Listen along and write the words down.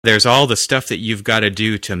There's all the stuff that you've got to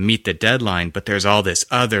do to meet the deadline, but there's all this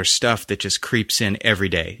other stuff that just creeps in every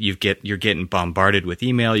day. You're getting bombarded with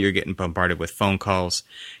email, you're getting bombarded with phone calls,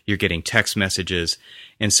 you're getting text messages.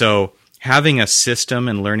 And so having a system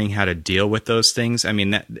and learning how to deal with those things, I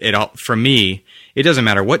mean, for me, it doesn't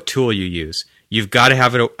matter what tool you use. You've got to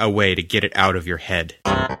have a way to get it out of your head.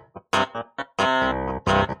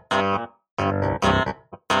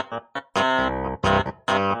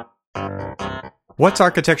 What's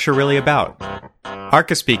architecture really about?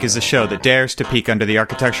 Archispeak is a show that dares to peek under the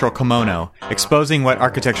architectural kimono, exposing what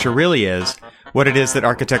architecture really is, what it is that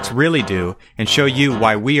architects really do, and show you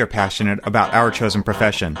why we are passionate about our chosen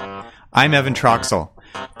profession. I'm Evan Troxel.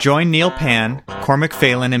 Join Neil Pan, Cormac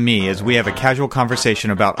Phelan, and me as we have a casual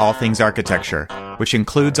conversation about all things architecture, which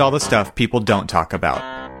includes all the stuff people don't talk about.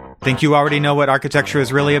 Think you already know what architecture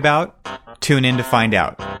is really about? Tune in to find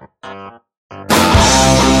out.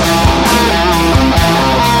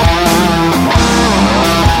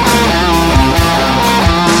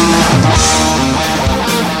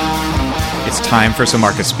 It's time for some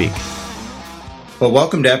Archispeak. Well,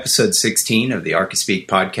 welcome to episode 16 of the Archispeak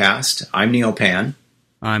podcast. I'm Neil Pan.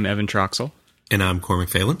 I'm Evan Troxel. And I'm Cormac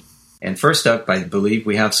Phelan. And first up, I believe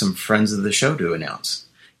we have some friends of the show to announce.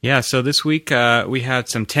 Yeah, so this week we had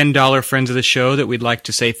some $10 friends of the show that we'd like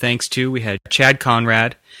to say thanks to. We had Chad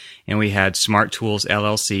Conrad, and we had Smart Tools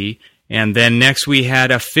LLC. And then next we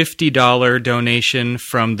had a $50 donation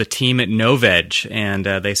from the team at NoVeg, and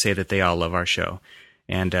they say that they all love our show.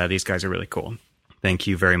 And these guys are really cool. Thank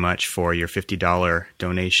you very much for your $50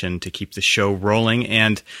 donation to keep the show rolling.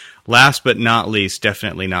 And last but not least,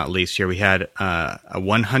 definitely not least, here we had a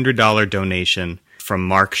 $100 donation from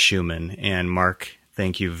Mark Schumann. And Mark,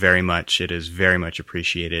 thank you very much. It is very much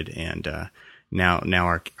appreciated. And now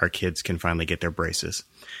our kids can finally get their braces.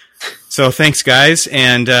 So thanks, guys.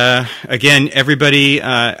 And again, everybody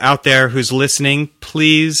out there who's listening,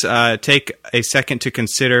 please take a second to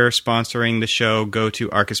consider sponsoring the show. Go to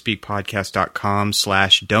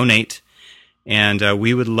archispeakpodcast.com/donate. And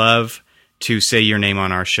we would love to say your name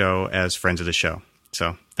on our show as friends of the show.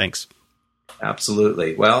 So thanks.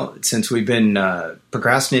 Absolutely. Well, since we've been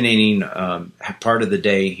procrastinating part of the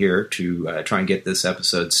day here to try and get this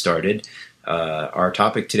episode started, our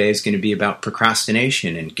topic today is going to be about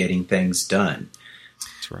procrastination and getting things done.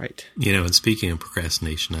 That's right. You know, and speaking of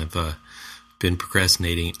procrastination, I've been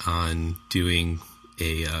procrastinating on doing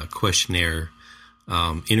a questionnaire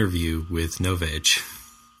interview with NoVeg.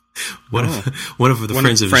 One of the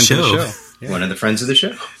friends of the show. Yeah. One of the friends of the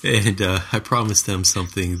show. And I promised them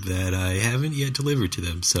something that I haven't yet delivered to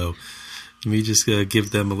them. So let me just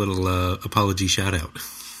give them a little apology shout out.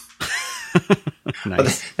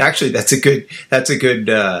 Nice. Well, actually, that's a good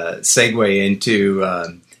segue into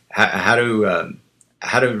how to.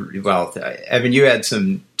 Well, Evan, you had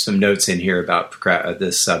some notes in here about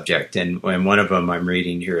this subject, and one of them I'm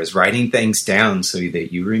reading here is writing things down so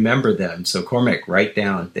that you remember them. So, Cormac, write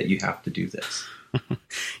down that you have to do this.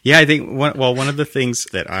 Yeah, I think one of the things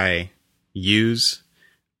that I use,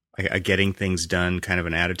 a getting things done kind of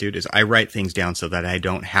an attitude, is I write things down so that I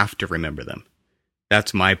don't have to remember them.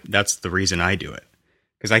 That's the reason I do it.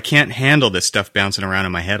 Because I can't handle this stuff bouncing around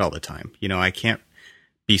in my head all the time. You know, I can't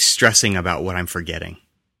be stressing about what I'm forgetting.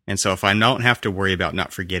 And so if I don't have to worry about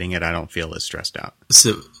not forgetting it, I don't feel as stressed out.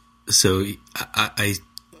 So I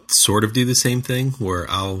sort of do the same thing where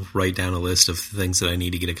I'll write down a list of things that I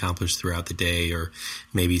need to get accomplished throughout the day, or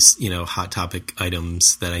maybe, hot topic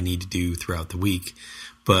items that I need to do throughout the week.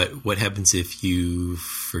 But what happens if you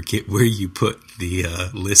forget where you put the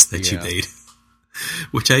list that you made?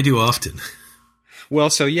 Which I do often. Well,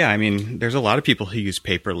 so yeah, I mean, there's a lot of people who use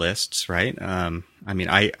paper lists, right? I mean,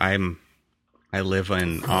 I live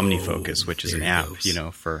in OmniFocus, which is an app,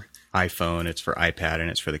 for iPhone, it's for iPad, and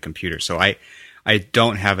it's for the computer. So I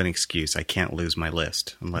don't have an excuse. I can't lose my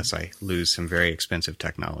list unless I lose some very expensive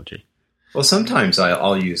technology. Well, sometimes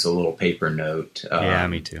I'll use a little paper note. Yeah,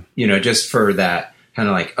 me too. Just for that kind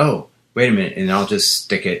of like, oh, wait a minute, and I'll just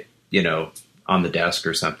stick it, on the desk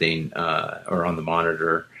or something, or on the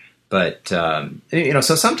monitor. But, so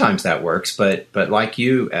sometimes that works, but like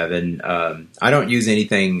you, Evan, I don't use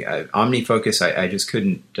anything, OmniFocus. I just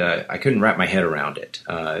couldn't wrap my head around it.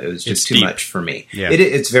 It was just too much for me. Yeah.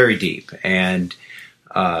 It's very deep. And,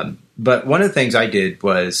 but one of the things I did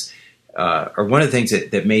was, or one of the things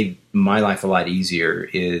that made my life a lot easier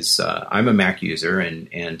is, I'm a Mac user.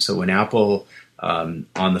 And so when Apple, on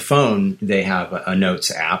the phone, they have a Notes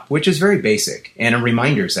app, which is very basic, and a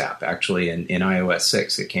Reminders app, actually, in iOS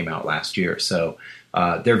 6 that came out last year. So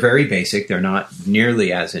they're very basic. They're not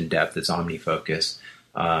nearly as in-depth as OmniFocus.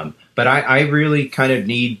 But I really kind of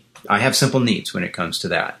need I have simple needs when it comes to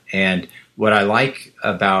that. And what I like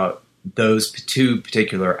about those two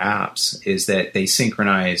particular apps is that they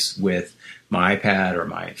synchronize with my iPad or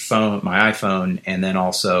my iPhone, and then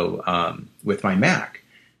also with my Mac.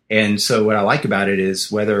 And so what I like about it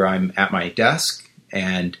is whether I'm at my desk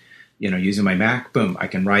and using my Mac, boom, I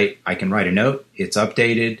can write a note. It's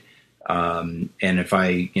updated, and if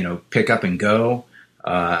I pick up and go,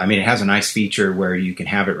 it has a nice feature where you can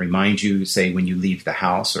have it remind you, say when you leave the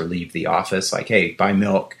house or leave the office, like, hey, buy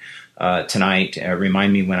milk tonight.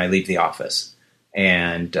 Remind me when I leave the office.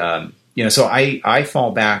 And so I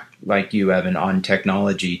fall back like you, Evan, on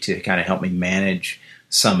technology to kind of help me manage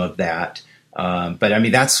some of that. But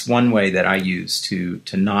that's one way that I use to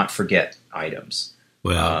not forget items.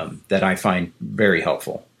 Well, that I find very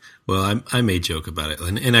helpful. Well, I may joke about it,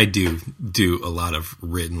 and I do a lot of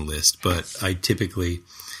written lists, but I typically,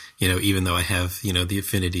 even though I have, the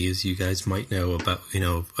affinity, as you guys might know about,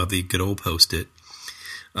 of the good old Post-it,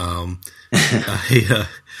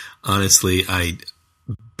 honestly,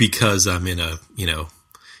 because I'm in a,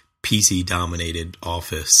 PC dominated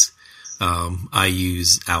office, I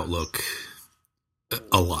use Outlook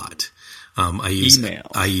a lot. I use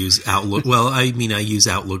Outlook. Well, I use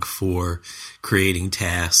Outlook for creating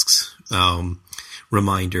tasks,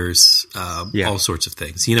 reminders, all sorts of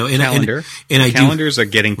things. Calendar. Calendars are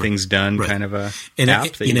getting things done. Right. Kind of a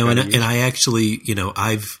app. And I actually,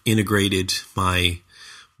 I've integrated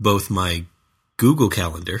both my Google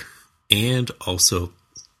Calendar and also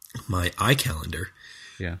my iCalendar,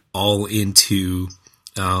 all into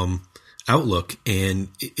Outlook, and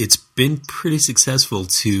it's been pretty successful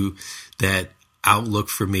to that Outlook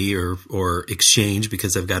for me, or Exchange,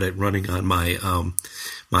 because I've got it running on my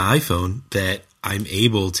my iPhone, that I'm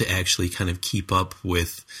able to actually kind of keep up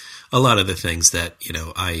with a lot of the things that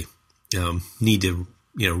I need to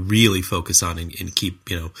really focus on and keep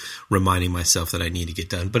reminding myself that I need to get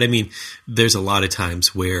done. But there's a lot of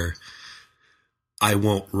times where I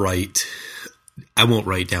won't write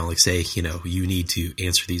down, like, say, you need to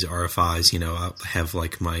answer these RFIs. I'll have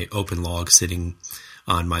like my open log sitting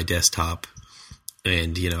on my desktop,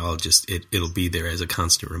 and I'll just it'll be there as a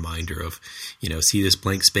constant reminder of see this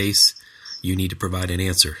blank space, you need to provide an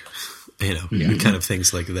answer, kind of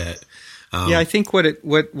things like that. I think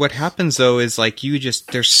what happens though is, like,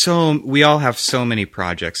 we all have so many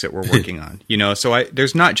projects that we're working on, so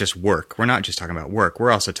there's not just work. We're not just talking about work.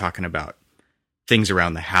 We're also talking about things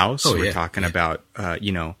around the house. We're talking about,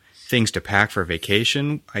 things to pack for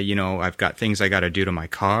vacation. I've got things I got to do to my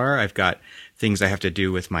car. I've got things I have to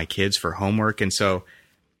do with my kids for homework. And so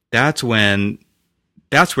that's where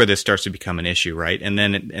this starts to become an issue, right? And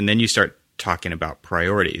then you start talking about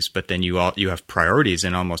priorities, but then you have priorities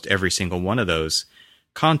in almost every single one of those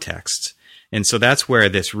contexts. And so that's where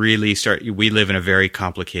this really we live in a very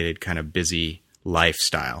complicated, kind of busy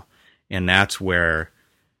lifestyle. And that's where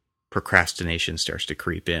procrastination starts to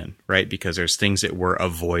creep in, right? Because there's things that we're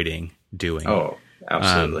avoiding doing. Oh,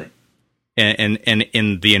 absolutely. And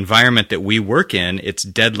in the environment that we work in, it's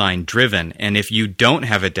deadline driven. And if you don't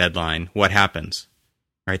have a deadline, what happens?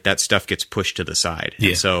 Right? That stuff gets pushed to the side. Yeah.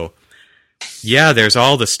 And so, there's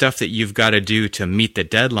all the stuff that you've got to do to meet the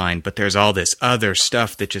deadline, but there's all this other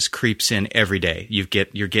stuff that just creeps in every day.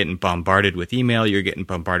 You're getting bombarded with email, you're getting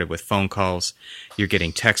bombarded with phone calls, you're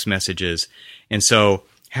getting text messages. And so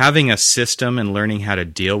having a system and learning how to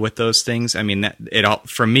deal with those things,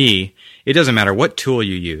 for me, it doesn't matter what tool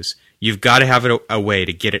you use. You've got to have a way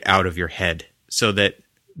to get it out of your head so that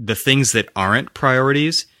the things that aren't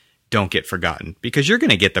priorities don't get forgotten, because you're going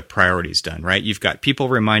to get the priorities done, right? You've got people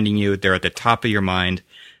reminding you, they're at the top of your mind.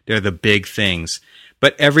 They're the big things.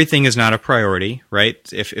 But everything is not a priority, right?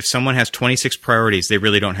 If someone has 26 priorities, they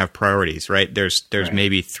really don't have priorities, right? There's right.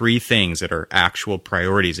 Maybe 3 things that are actual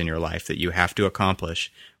priorities in your life that you have to accomplish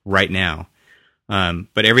right now.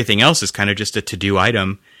 But everything else is kind of just a to-do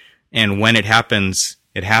item. And when it happens,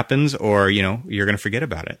 or, you're going to forget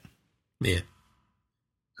about it. Yeah.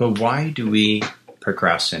 So why do we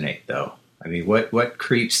procrastinate, though? What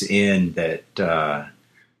creeps in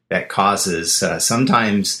that causes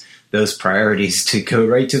sometimes those priorities to go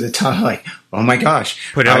right to the top? Like, oh my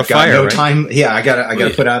gosh, put out a fire. No time. Yeah, I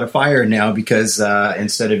gotta put out a fire now because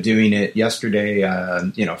instead of doing it yesterday,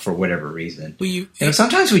 for whatever reason. Well,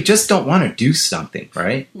 sometimes we just don't want to do something,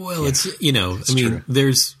 right? Well, it's true.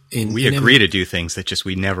 There's. We agree to do things that just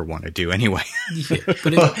we never want to do anyway.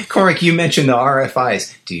 Corrick, you mentioned the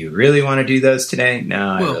RFIs. Do you really want to do those today? No,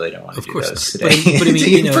 I really don't want to do those today. But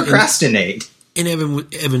you procrastinate. And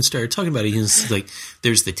Evan started talking about it. He's like,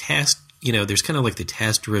 there's the task, there's kind of like the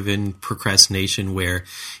task-driven procrastination where,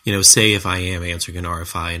 say if I am answering an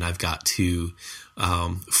RFI and I've got to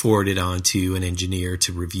forward it on to an engineer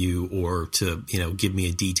to review or to, give me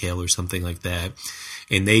a detail or something like that.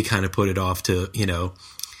 And they kind of put it off to,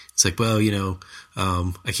 it's like, well,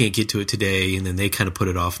 I can't get to it today. And then they kind of put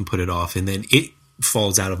it off. And then it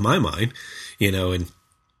falls out of my mind, and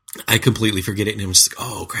I completely forget it. And I'm just like,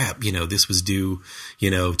 oh crap, this was due,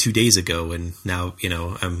 2 days ago. And now,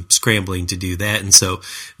 I'm scrambling to do that. And so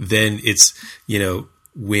then it's,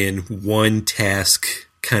 when one task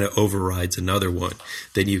kind of overrides another one,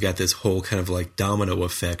 then you've got this whole kind of like domino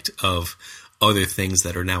effect of other things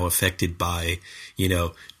that are now affected by,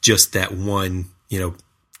 just that one,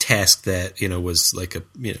 task that, was like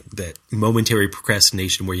that momentary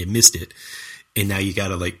procrastination where you missed it. And now you got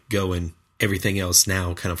to like go, and everything else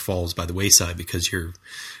now kind of falls by the wayside because you're,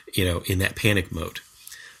 in that panic mode.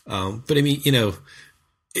 But I mean,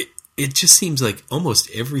 it just seems like almost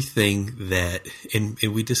everything that, and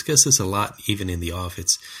we discuss this a lot, even in the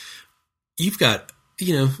office, you've got,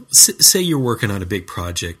 say you're working on a big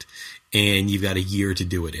project and you've got a year to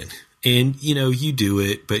do it in. And, you do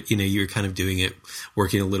it, but, you're kind of doing it,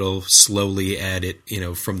 working a little slowly at it,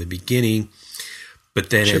 from the beginning. But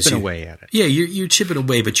then chipping away at it. Yeah, you're chipping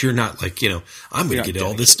away, but you're not like, I'm going to get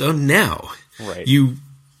all this done now. Right. You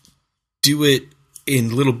do it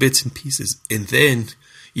in little bits and pieces. And then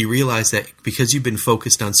you realize that because you've been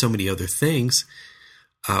focused on so many other things,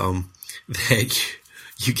 that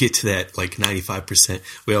you get to that like 95%.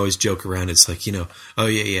 We always joke around. It's like, oh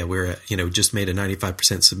yeah, we're at, just made a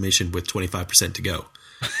 95% submission with 25% to go.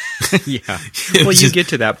 Yeah. Well, you get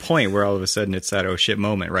to that point where all of a sudden it's that oh shit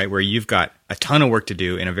moment, right? Where you've got a ton of work to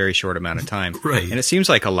do in a very short amount of time. Right. And it seems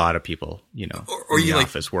like a lot of people, or in you the like,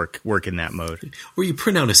 office work in that mode. Or you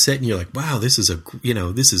print out a set and you're like, wow, this is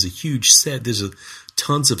a huge set. There's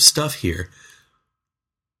tons of stuff here,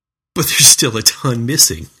 but there's still a ton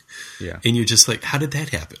missing. Yeah. And you're just like, how did that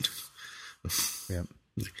happen? Yeah.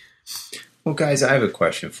 Well, guys, I have a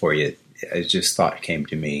question for you. I just thought came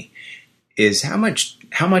to me is how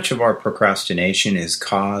much of our procrastination is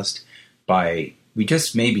caused by we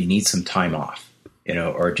just maybe need some time off,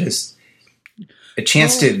 or just a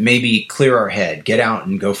chance to maybe clear our head, get out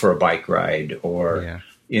and go for a bike ride or,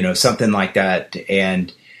 something like that.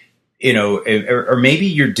 And, or maybe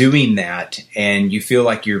you're doing that and you feel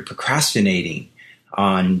like you're procrastinating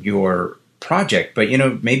on your project, but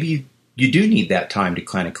maybe you do need that time to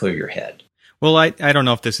kind of clear your head. Well, I don't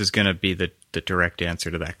know if this is going to be the direct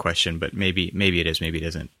answer to that question, but maybe it is, maybe it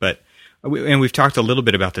isn't. But we've talked a little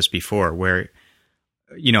bit about this before, where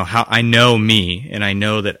how I know me, and I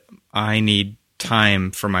know that I need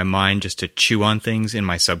time for my mind just to chew on things in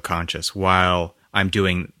my subconscious while I'm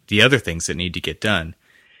doing the other things that need to get done.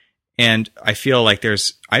 And I feel like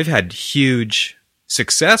I've had huge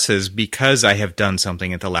successes because I have done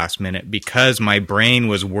something at the last minute, because my brain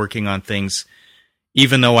was working on things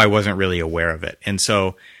even though I wasn't really aware of it. And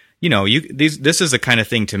so, this is the kind of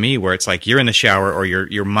thing to me where it's like you're in the shower or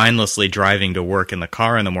you're mindlessly driving to work in the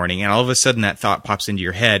car in the morning, and all of a sudden that thought pops into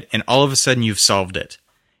your head, and all of a sudden you've solved it.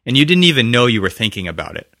 And you didn't even know you were thinking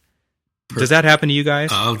about it. Does that happen to you guys?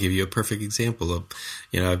 I'll give you a perfect example of,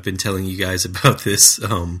 I've been telling you guys about this,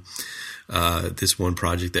 this one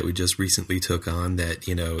project that we just recently took on that,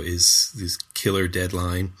 is this killer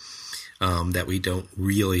deadline, that we don't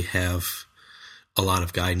really have a lot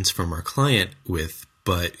of guidance from our client with,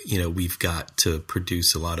 but, we've got to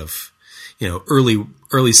produce a lot of,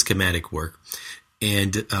 early schematic work.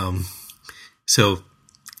 And, so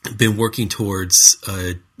I've been working towards,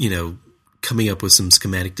 coming up with some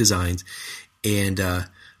schematic designs. And, I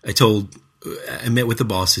met with the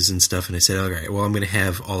bosses and stuff, and I said, all right, well, I'm going to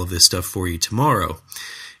have all of this stuff for you tomorrow.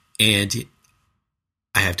 And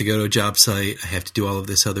I have to go to a job site. I have to do all of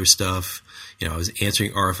this other stuff. I was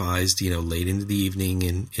answering RFIs, late into the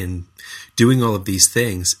evening and doing all of these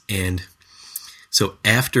things. And so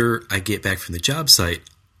after I get back from the job site,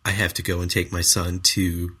 I have to go and take my son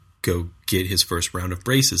to go get his first round of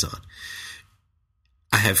braces on.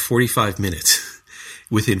 I have 45 minutes.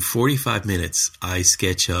 Within 45 minutes, I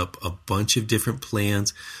sketch up a bunch of different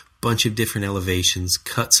plans, bunch of different elevations,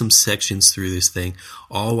 cut some sections through this thing,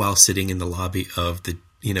 all while sitting in the lobby of the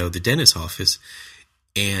dentist's office.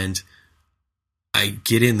 And I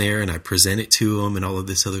get in there and I present it to them and all of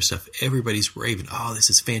this other stuff. Everybody's raving. Oh, this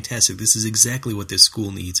is fantastic. This is exactly what this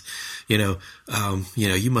school needs. You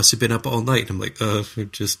must have been up all night. And I'm like, I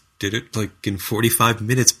just did it like in 45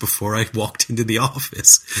 minutes before I walked into the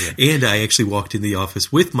office. Yeah. And I actually walked in the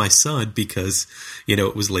office with my son because,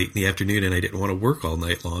 it was late in the afternoon and I didn't want to work all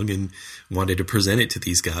night long and wanted to present it to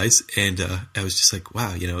these guys. And I was just like,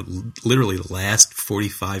 wow, literally the last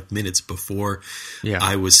 45 minutes before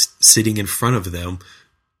I was sitting in front of them,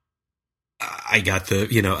 I got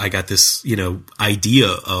this, idea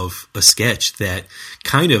of a sketch that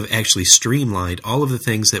kind of actually streamlined all of the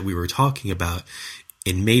things that we were talking about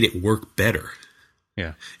and made it work better.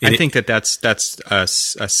 Yeah. And I think that's a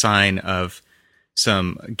sign of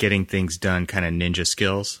some getting things done kind of ninja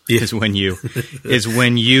skills is when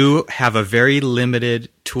you have a very limited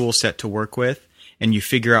tool set to work with and you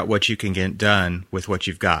figure out what you can get done with what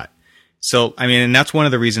you've got. So, I mean, and that's one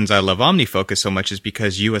of the reasons I love OmniFocus so much is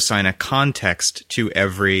because you assign a context to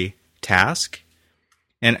every task.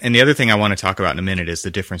 And the other thing I want to talk about in a minute is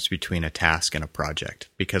the difference between a task and a project,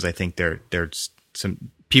 because I think there's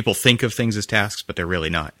some people think of things as tasks, but they're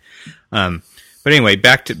really not. But anyway,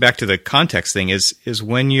 back to the context thing is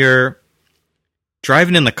when you're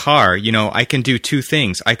driving in the car, I can do two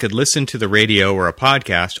things. I could listen to the radio or a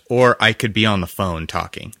podcast, or I could be on the phone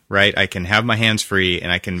talking, right? I can have my hands free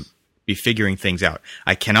and I can be figuring things out.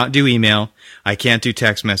 I cannot do email. I can't do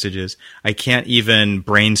text messages. I can't even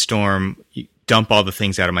brainstorm, dump all the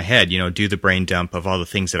things out of my head, do the brain dump of all the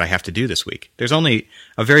things that I have to do this week. There's only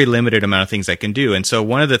a very limited amount of things I can do. And so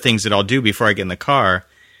one of the things that I'll do before I get in the car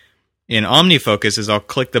in OmniFocus is I'll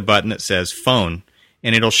click the button that says phone,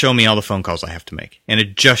 and it'll show me all the phone calls I have to make. And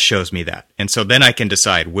it just shows me that. And so then I can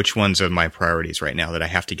decide which ones are my priorities right now that I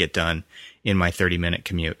have to get done in my 30-minute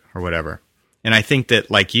commute or whatever. And I think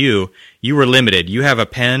that, like you were limited. You have a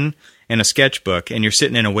pen and a sketchbook, and you're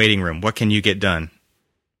sitting in a waiting room. What can you get done?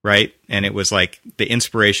 Right? And it was like the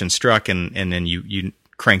inspiration struck, and then you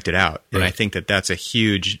cranked it out. Right. And I think that that's a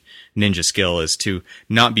huge ninja skill, is to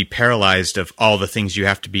not be paralyzed of all the things you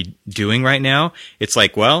have to be doing right now. It's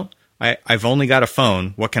like, well, I've only got a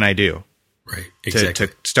phone. What can I do? Right. Exactly.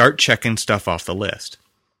 To start checking stuff off the list.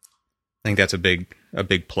 I think that's a big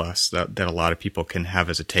plus that a lot of people can have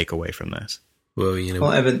as a takeaway from this. Well,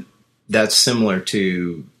 Evan, that's similar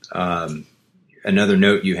to another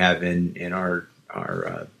note you have in our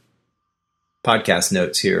podcast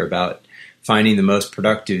notes here about finding the most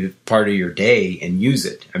productive part of your day and use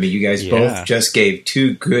it. I mean, you guys both just gave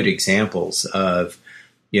two good examples of,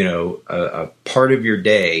 a part of your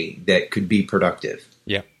day that could be productive.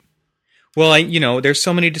 Yeah. Well, there's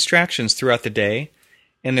so many distractions throughout the day.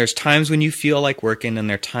 And there's times when you feel like working, and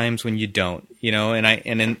there are times when you don't,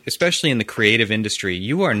 especially in the creative industry,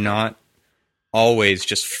 you are not always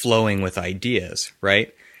just flowing with ideas,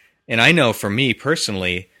 right? And I know for me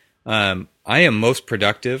personally, I am most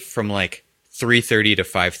productive from like 3:30 to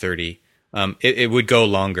 5:30. It would go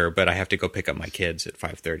longer, but I have to go pick up my kids at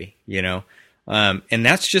 5:30, and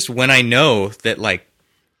that's just when I know that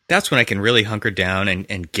that's when I can really hunker down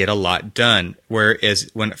and get a lot done. Whereas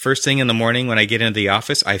when first thing in the morning, when I get into the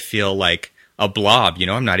office, I feel like a blob,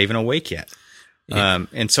 I'm not even awake yet. Yeah.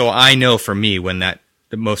 And so I know for me when the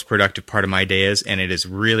most productive part of my day is, and it is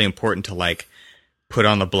really important to put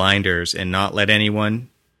on the blinders and not let anyone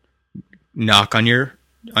knock on your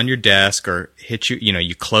desk or hit you.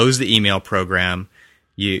 You close the email program,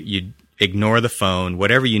 you ignore the phone,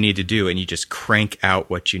 whatever you need to do, and you just crank out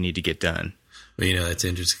what you need to get done. Well, that's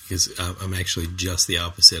interesting because I'm actually just the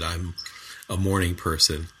opposite. I'm a morning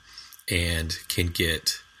person and can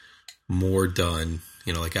get more done.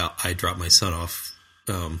 I drop my son off,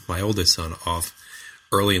 my oldest son off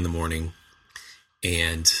early in the morning,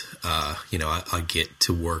 and I get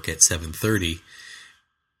to work at 7:30,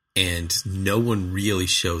 and no one really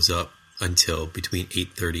shows up until between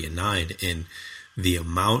 8:30 and 9, and the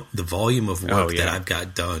volume of work that I've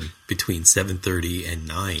got done between 7:30 and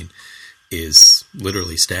 9 is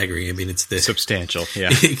literally staggering. I mean, it's substantial.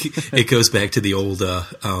 Yeah, it goes back to the old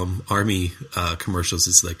Army commercials.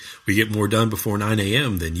 It's like, we get more done before 9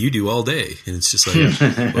 a.m. than you do all day, and it's just like,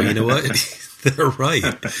 well, you know what? They're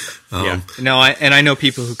right. Yeah. No, I know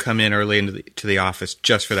people who come in early to the office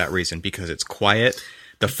just for that reason, because it's quiet.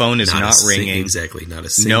 The phone is not ringing. Exactly. Not a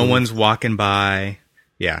single. No one's walking by.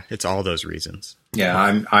 Yeah, it's all those reasons.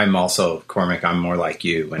 Yeah, I'm also, Cormac, I'm more like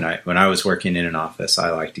you. When I was working in an office,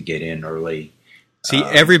 I like to get in early. See,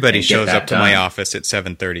 everybody shows up to my office at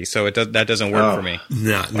 7:30, so that doesn't work for me.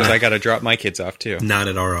 Because I got to drop my kids off too. Not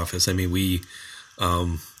at our office. I mean, we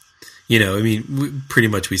pretty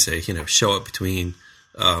much we say, show up between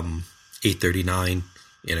 8:30, 9.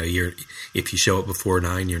 If you show up before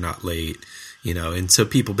 9, you're not late. And so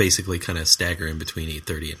people basically kind of stagger in between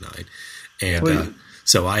 8:30 and 9, and.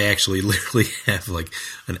 So I actually literally have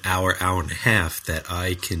an hour and a half that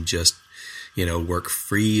I can just, work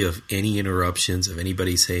free of any interruptions of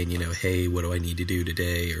anybody saying, hey, what do I need to do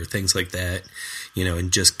today, or things like that,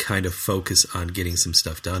 and just kind of focus on getting some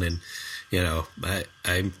stuff done. And,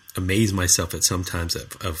 I amaze myself at sometimes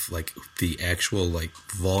of the actual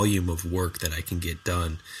volume of work that I can get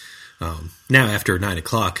done. Now after 9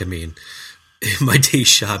 o'clock, I mean, my day's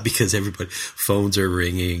shot because everybody phones are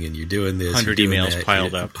ringing and you're doing this, 100 you're doing emails that,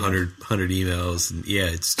 piled up. 100 emails. And yeah,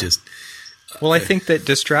 it's just. Well, I think that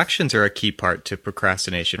distractions are a key part to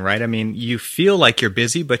procrastination, right? I mean, you feel like you're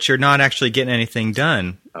busy, but you're not actually getting anything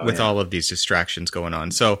done with all of these distractions going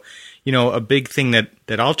on. So, a big thing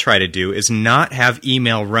that I'll try to do is not have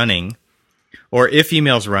email running, or if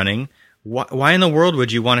email's running, why in the world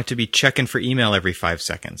would you want it to be checking for email every 5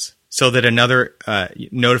 seconds so that another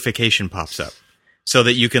notification pops up so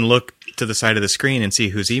that you can look to the side of the screen and see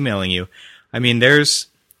who's emailing you? I mean, there's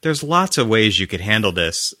lots of ways you could handle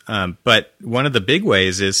this, but one of the big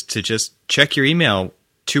ways is to just check your email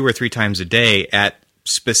 2 or 3 times a day at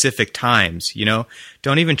specific times.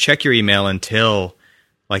 Don't even check your email until,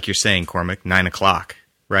 like you're saying, Cormac, 9 o'clock,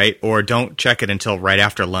 right? Or don't check it until right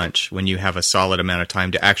after lunch when you have a solid amount of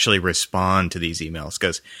time to actually respond to these emails,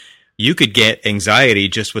 because you could get anxiety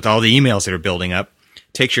just with all the emails that are building up.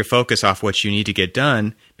 Takes your focus off what you need to get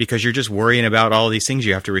done because you're just worrying about all these things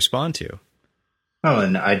you have to respond to. Oh,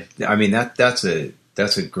 and I mean that's a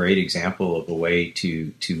great example of a way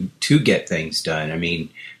to get things done. I mean,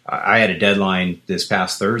 I had a deadline this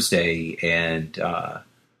past Thursday, and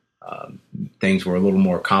things were a little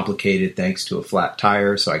more complicated thanks to a flat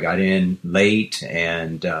tire. So I got in late,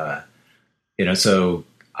 and so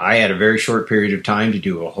I had a very short period of time to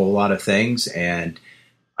do a whole lot of things, and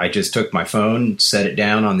I just took my phone, set it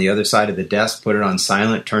down on the other side of the desk, put it on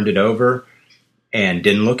silent, turned it over, and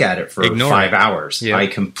didn't look at it for 5 hours. Yeah. I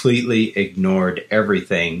completely ignored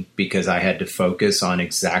everything because I had to focus on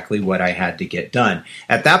exactly what I had to get done.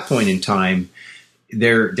 At that point in time,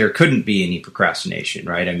 there couldn't be any procrastination,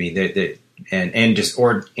 right? I mean,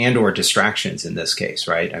 or distractions in this case,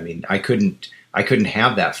 right? I mean, I couldn't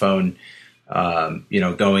have that phone,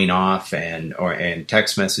 going off and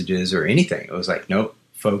text messages or anything. It was like, nope,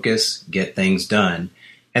 focus, get things done.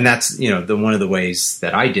 And that's, one of the ways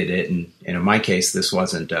that I did it. And in my case, this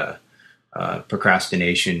wasn't a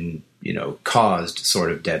procrastination, caused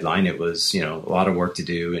sort of deadline. It was, a lot of work to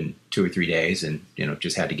do in 2 or 3 days, and,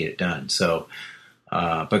 just had to get it done. So,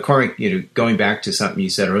 but Cormac, going back to something you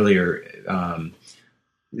said earlier,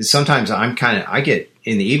 sometimes I get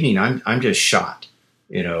in the evening, I'm just shot.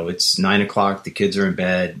 It's 9 o'clock, the kids are in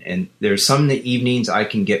bed, and there's some evenings I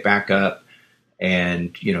can get back up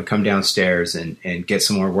and, come downstairs and get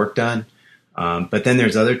some more work done. But then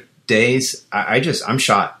there's other days I'm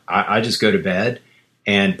shot. I just go to bed,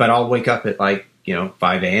 but I'll wake up at 5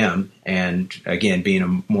 a.m. And again,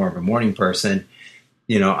 being more of a morning person,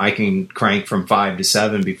 I can crank from 5 to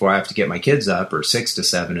 7 before I have to get my kids up, or 6 to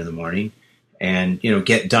 7 in the morning, and,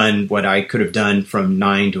 get done what I could have done from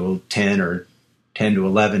 9 to 10 or 10 to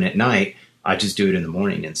 11 at night. I just do it in the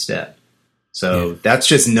morning instead. So that's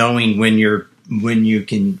just knowing when your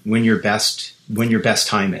best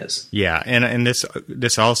time is. Yeah, and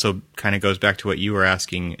this also kind of goes back to what you were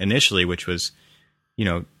asking initially, which was,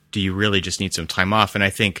 do you really just need some time off? And I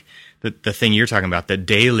think that the thing you're talking about, the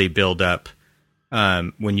daily build up,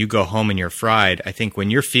 when you go home and you're fried, I think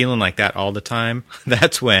when you're feeling like that all the time,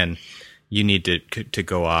 that's when you need to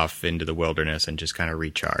go off into the wilderness and just kind of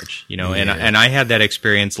recharge, Yeah. And I had that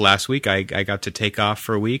experience last week. I got to take off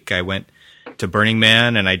for a week. I went to Burning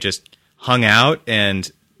Man and I just hung out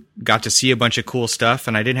and got to see a bunch of cool stuff,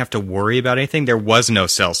 and I didn't have to worry about anything. There was no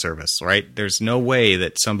cell service, right? There's no way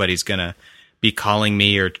that somebody's going to be calling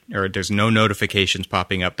me, or there's no notifications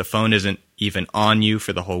popping up. The phone isn't even on you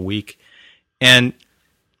for the whole week. And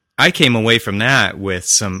I came away from that with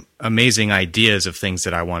some amazing ideas of things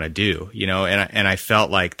that I want to do, and I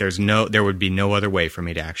felt like there would be no other way for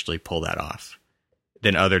me to actually pull that off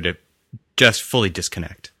than to just fully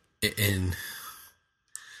disconnect. And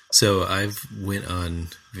so I've went on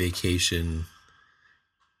vacation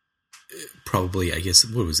probably, I guess,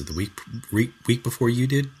 what was it, the week before you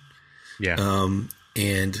did? Yeah.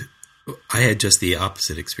 And I had just the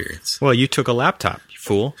opposite experience. Well, you took a laptop, you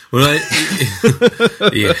fool. Well,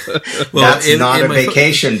 yeah. Well, that's not a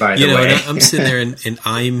vacation, by the way. I'm sitting there and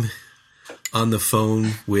I'm on the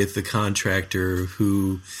phone with the contractor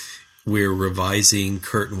who we're revising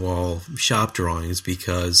curtain wall shop drawings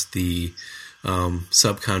because the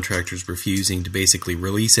subcontractor's refusing to basically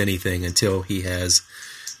release anything until he has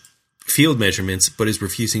field measurements, but is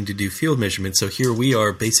refusing to do field measurements. So here we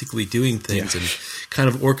are basically doing things and kind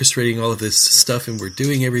of orchestrating all of this stuff, and we're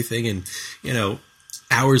doing everything. And,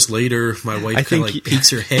 hours later, my wife kind of peeks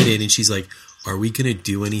her head in and she's like, "Are we going to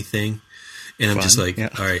do anything?" And I'm just like,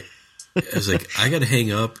 all right. I was like, I got to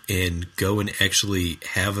hang up and go and actually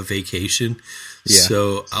have a vacation. Yeah.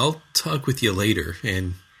 So I'll talk with you later.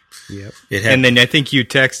 And and then I think you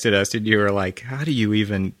texted us and you were like, how do you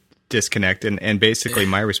even disconnect, and basically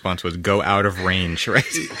my response was go out of range, right?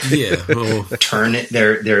 Yeah. Well, Turn it.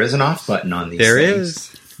 There is an off button on these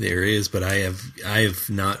things. There is, but I have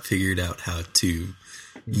not figured out how to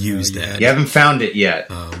use that. You haven't found it yet.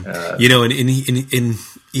 You know, and in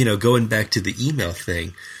you know, going back to the email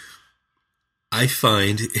thing, I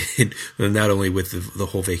find, not only with the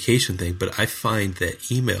whole vacation thing, but I find that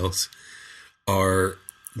emails are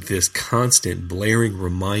this constant blaring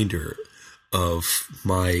reminder of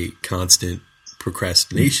my constant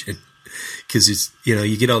procrastination. Because it's, you know,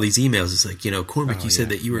 you get all these emails. It's like, you know, Cormac, you said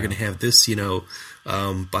that you were going to have this, you know,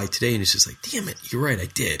 by today, and it's just like, damn it, you're right, I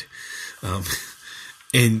did.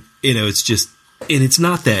 And you know, it's just, and it's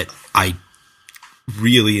not that I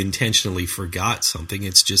really intentionally forgot something.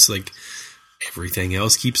 It's just like everything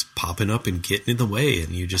else keeps popping up and getting in the way,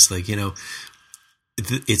 and you're just like, you know,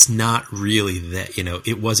 it's not really that, you know,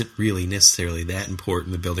 it wasn't really necessarily that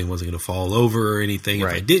important. The building wasn't going to fall over or anything if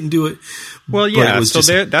I didn't do it. Well, yeah.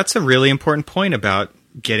 So that's a really important point about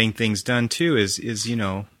getting things done too. Is you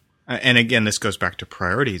know, and again, this goes back to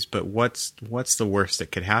priorities. But what's the worst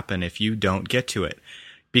that could happen if you don't get to it?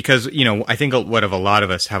 Because, you know, I think what a lot of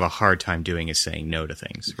us have a hard time doing is saying no to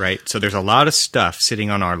things, right? So there's a lot of stuff sitting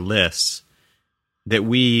on our lists that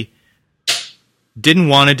we didn't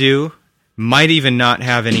want to do, might even not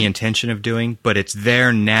have any intention of doing, but it's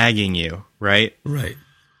there nagging you, right? Right.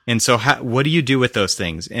 And so what do you do with those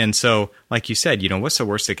things? And so, like you said, you know, what's the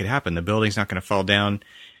worst that could happen? The building's not going to fall down.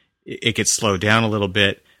 It gets slowed down a little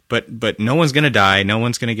bit, but no one's going to die. No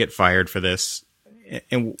one's going to get fired for this.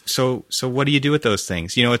 And so what do you do with those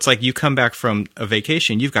things? You know, it's like you come back from a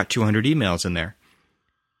vacation, you've got 200 emails in there.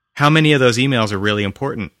 How many of those emails are really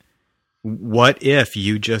important? What if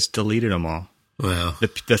you just deleted them all? Well,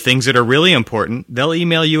 the things that are really important, they'll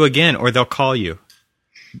email you again or they'll call you.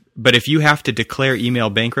 But if you have to declare email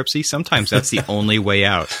bankruptcy, sometimes that's the only way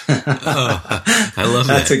out. I love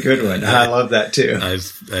that. That's a good one. I love that too.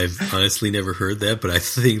 I've honestly never heard that, but I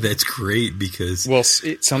think that's great because, well,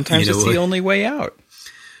 sometimes it's the only way out.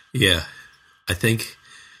 Yeah, I think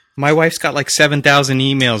my wife's got like 7,000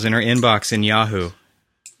 emails in her inbox in Yahoo.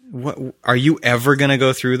 What are you ever going to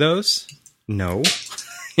go through those? No,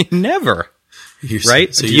 never.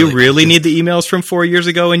 Right? So do you really need the emails from 4 years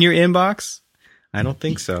ago in your inbox? I don't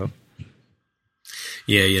think so.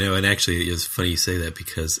 Yeah, you know, and actually it's funny you say that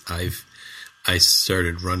because I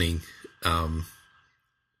started running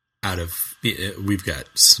out of, we've got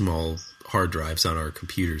small hard drives on our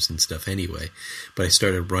computers and stuff anyway, but I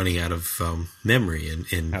started running out of memory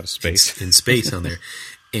and out of space and space on there.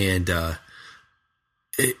 And,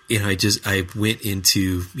 you know, I went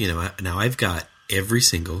into, you know, now I've got every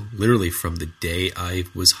single, literally from the day I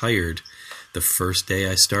was hired, the first day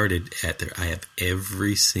I started at there, I have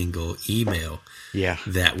every single email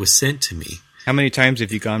that was sent to me. How many times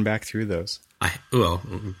have you gone back through those?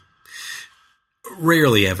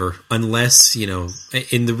 Rarely ever, unless, you know,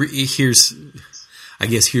 here's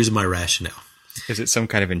my rationale. Is it some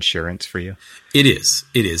kind of insurance for you? It is.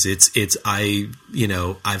 You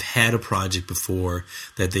know, I've had a project before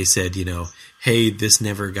that they said, you know, hey, this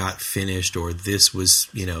never got finished, or this was,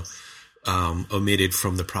 you know, omitted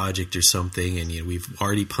from the project or something, and you know, we've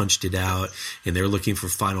already punched it out and they're looking for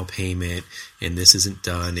final payment and this isn't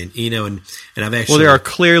done, and you know, and I've actually, well, there are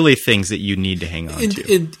clearly things that you need to hang on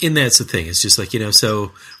to. And that's the thing. It's just like, you know,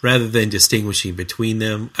 so rather than distinguishing between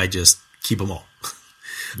them, I just keep them all.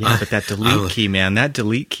 Yeah, but that delete key, man, that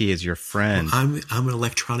delete key is your friend. I'm an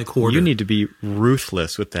electronic hoarder. You need to be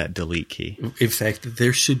ruthless with that delete key. In fact,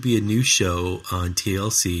 there should be a new show on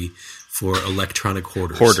TLC for electronic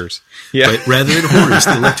hoarders. Hoarders. Yeah. But rather than hoarders,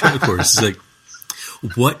 the electronic hoarders. It's like,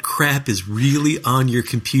 what crap is really on your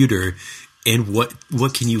computer and what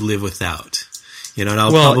can you live without? You know, and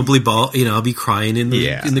I'll probably I'll be crying in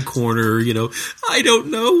the corner, you know, I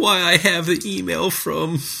don't know why I have an email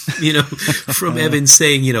from, you know, from Evan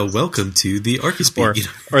saying, you know, welcome to the Archispeak. Or, you know?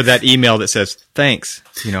 Or that email that says, thanks,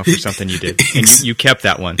 you know, for something you did. And you kept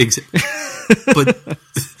that one.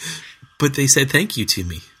 But they said thank you to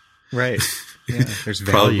me. Right. Yeah, there's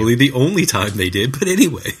value. Probably the only time they did, but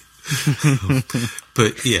anyway.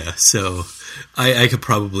 But yeah, so I could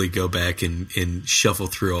probably go back and shuffle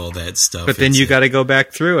through all that stuff. But then you got to go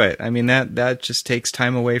back through it. I mean, that just takes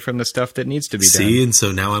time away from the stuff that needs to be done. See, and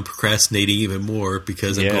so now I'm procrastinating even more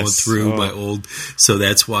because I'm going through my old. So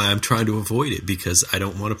that's why I'm trying to avoid it, because I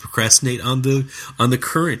don't want to procrastinate on the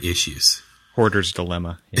current issues. Hoarder's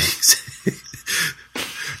dilemma. Yeah.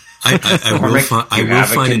 I will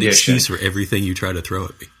find an excuse for everything you try to throw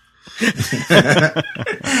at me.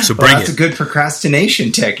 So bring that's it. a good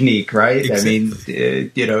procrastination technique, right? Exactly. I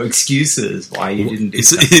mean, excuses why you didn't do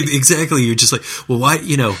something. Exactly. You're just like, well, why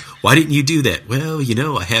didn't you do that? Well,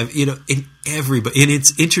 I have, and everybody, and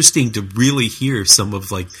it's interesting to really hear some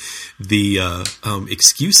of like the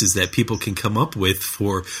excuses that people can come up with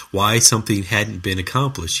for why something hadn't been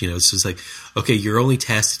accomplished. So it's like, okay, your only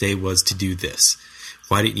task today was to do this.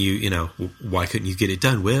 Why didn't you, why couldn't you get it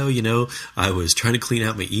done? Well, I was trying to clean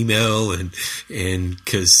out my email and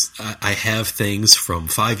because I have things from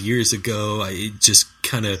 5 years ago, it just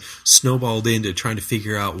kind of snowballed into trying to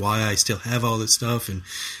figure out why I still have all this stuff.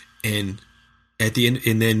 And at the end,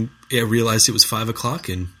 and then I realized it was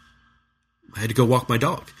 5:00 and I had to go walk my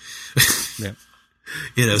dog. Yeah.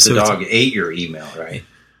 The dog ate your email, right?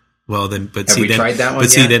 Well, then, but have see, we then, tried that one but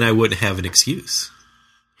yet? see, then I wouldn't have an excuse.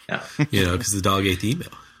 No. Because the dog ate the email,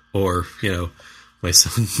 or my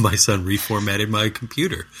son reformatted my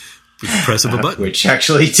computer with the press of a button, which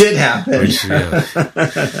actually did happen.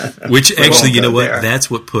 Which actually, you know what? There.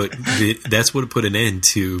 That's what put an end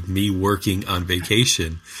to me working on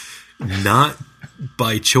vacation, not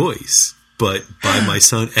by choice, but by my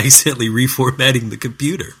son accidentally reformatting the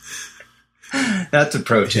computer. That's a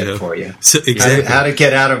pro tip for you. So exactly how to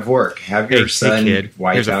get out of work. Have your son kid,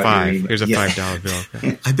 wipe here's out a $5. your email. Here's a $5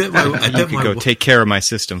 bill. I bet You could go take care of my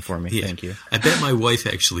system for me. Yeah. Thank you. I bet my wife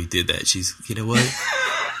actually did that. She's, you know what?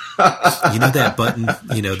 That button,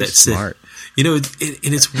 that's smart. And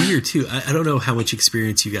it's weird too. I don't know how much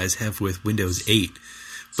experience you guys have with Windows 8,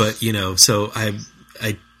 but so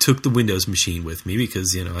I took the Windows machine with me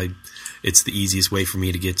because it's the easiest way for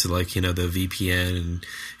me to get to the VPN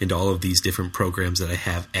and all of these different programs that I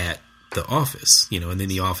have at the office, and then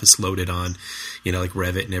the office loaded on, like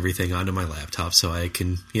Revit and everything onto my laptop, so I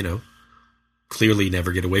can, clearly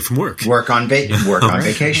never get away from work. Work on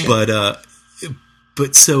vacation.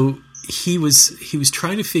 But so he was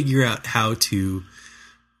trying to figure out how to,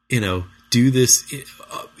 do this.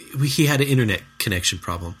 He had an internet connection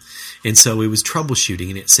problem. And so it was troubleshooting,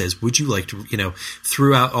 and it says, would you like to,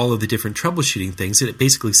 throughout all of the different troubleshooting things, and it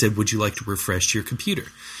basically said, would you like to refresh your computer?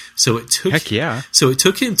 So it took, Heck yeah. So it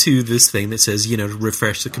took him to this thing that says, to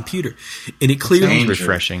refresh the computer. And it clearly Sounds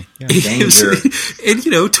refreshing. Yeah. Danger. And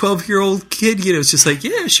 12-year-old kid, it's just like,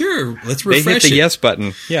 yeah, sure, let's refresh it. They hit the yes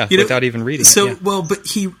button, without even reading it. Yeah. Well, but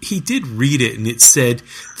he did read it, and it said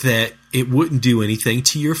that it wouldn't do anything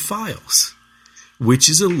to your files, which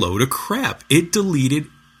is a load of crap. It deleted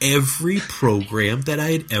every program that I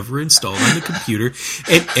had ever installed on the computer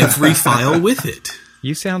and every file with it.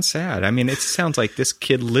 You sound sad. I mean, it sounds like this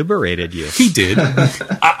kid liberated you. He did.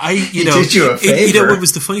 He did you a favor. What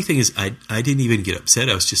was the funny thing is I didn't even get upset.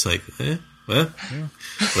 I was just like,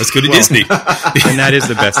 let's go to Disney. And that is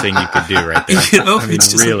the best thing you could do right there. I mean,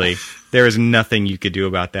 it's just really. There is nothing you could do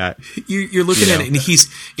about that. You're looking at it, and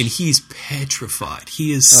he's petrified.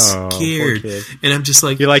 He is scared, and I'm just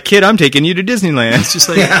like, you're like, kid, I'm taking you to Disneyland. It's just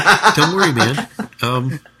like, don't worry, man.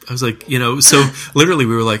 I was like, so literally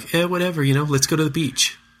we were like, whatever, let's go to the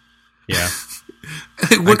beach. Yeah.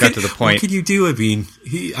 I got to the point. What can you do? I mean,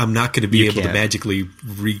 I'm not going to be able to can't. magically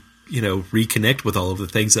reconnect with all of the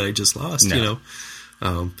things that I just lost. No.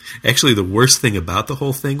 Actually, the worst thing about the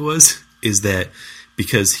whole thing is that.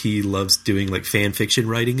 Because he loves doing like fan fiction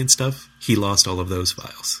writing and stuff, he lost all of those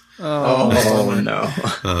files. Oh no!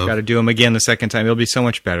 Got to do them again the second time. It'll be so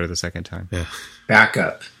much better the second time. Yeah.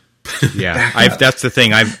 Backup. Yeah, that's the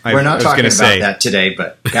thing. We're not talking about say, that today,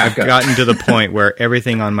 but backup. I've gotten to the point where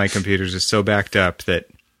everything on my computers is so backed up that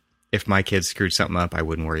if my kids screwed something up, I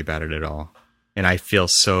wouldn't worry about it at all, and I feel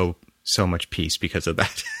so much peace because of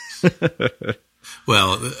that.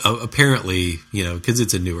 Well, apparently, because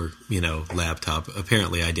it's a newer, laptop,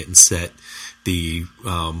 apparently I didn't set the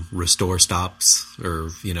restore stops or,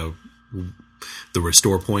 the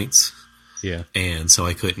restore points. Yeah. And so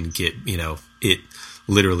I couldn't get, it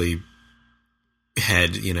literally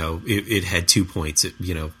had, it had 2 points,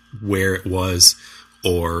 where it was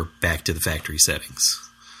or back to the factory settings.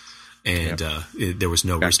 And there was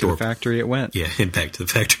no back restore. To the factory it went. Yeah, and back to the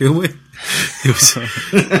factory it went. It was,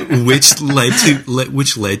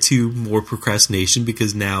 which led to more procrastination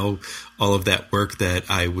because now all of that work that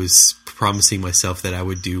I was promising myself that I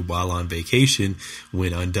would do while on vacation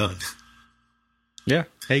went undone. Yeah.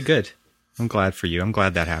 Hey, good. I'm glad for you. I'm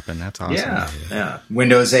glad that happened. That's awesome. Yeah.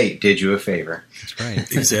 Windows 8 did you a favor. That's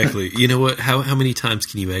right. Exactly. You know what? How many times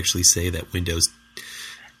can you actually say that Windows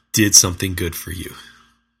did something good for you?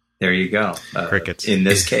 There you go. Crickets. In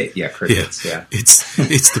this case, crickets. Yeah.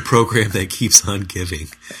 It's the program that keeps on giving.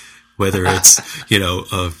 Whether it's,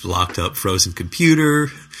 a locked up frozen computer,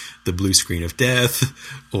 the blue screen of death,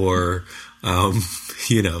 or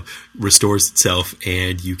restores itself,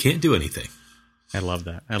 and you can't do anything. I love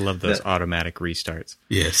that. I love those automatic restarts.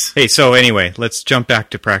 Yes. Hey, so anyway, let's jump back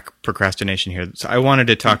to procrastination here. So I wanted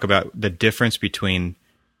to talk about the difference between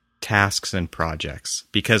tasks and projects,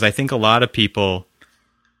 because I think a lot of people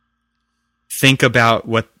think about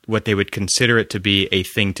what they would consider it to be a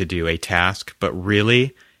thing to do, a task, but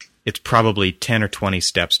really it's probably 10 or 20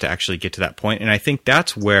 steps to actually get to that point. And I think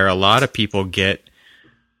that's where a lot of people get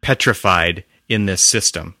petrified in this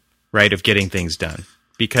system, right, of getting things done.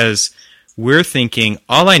 Because we're thinking,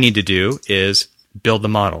 all I need to do is build the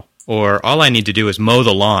model, or all I need to do is mow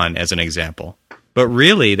the lawn, as an example. But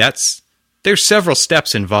really, there's several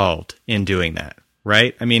steps involved in doing that,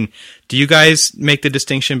 right? I mean, do you guys make the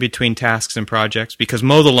distinction between tasks and projects? Because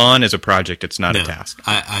mow the lawn is a project, it's not a task.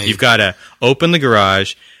 You've got to open the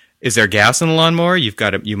garage. Is there gas in the lawnmower?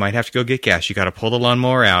 You might have to go get gas. You got to pull the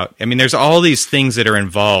lawnmower out. I mean, there's all these things that are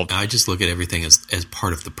involved. I just look at everything as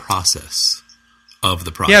part of the process of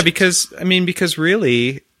the project. Yeah, because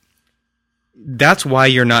really, that's why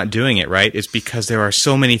you're not doing it, right? It's because there are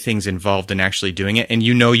so many things involved in actually doing it, and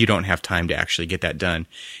you don't have time to actually get that done.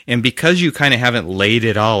 And because you kind of haven't laid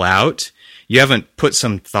it all out, you haven't put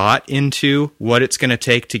some thought into what it's going to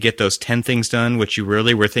take to get those 10 things done, which you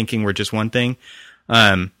really were thinking were just one thing.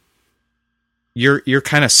 You're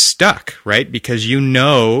kind of stuck, right? Because you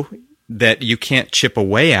know that you can't chip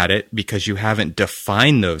away at it because you haven't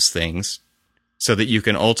defined those things so that you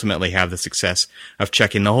can ultimately have the success of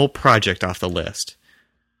checking the whole project off the list.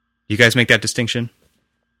 You guys make that distinction?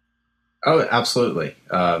 Oh, absolutely.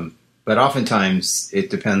 But oftentimes it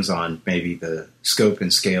depends on maybe the scope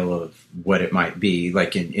and scale of what it might be.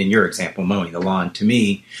 Like in your example, mowing the lawn, to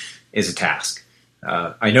me, is a task.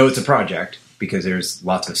 I know it's a project because there's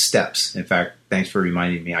lots of steps. In fact, thanks for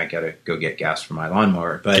reminding me I got to go get gas for my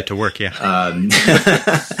lawnmower. But get to work, yeah.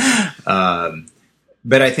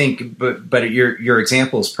 But I think, but your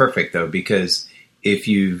example is perfect though, because if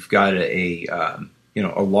you've got a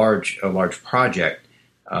large project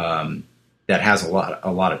that has a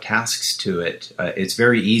lot of tasks to it, it's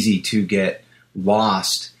very easy to get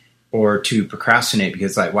lost or to procrastinate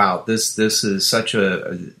because like, wow, this is such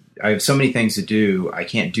I have so many things to do. I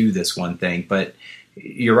can't do this one thing. But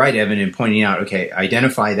you're right, Evan, in pointing out, okay,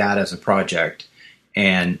 identify that as a project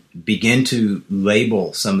and begin to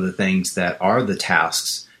label some of the things that are the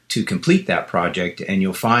tasks to complete that project. And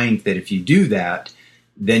you'll find that if you do that,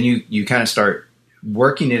 then you kind of start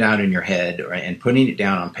working it out in your head and putting it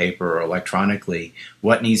down on paper or electronically,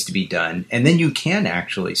 what needs to be done. And then you can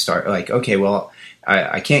actually start like, okay, well,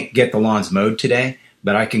 I can't get the lawns mowed today,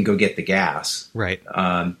 but I can go get the gas. Right.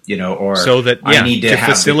 Or so that, I need to have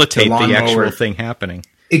facilitate the actual mower thing happening.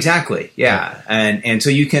 Exactly. Yeah. And so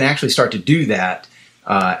you can actually start to do that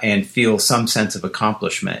and feel some sense of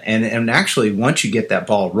accomplishment. And actually, once you get that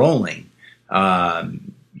ball rolling,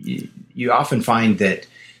 you often find that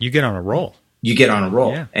you get on a roll. You get on a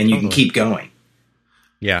roll, yeah, and you can keep going.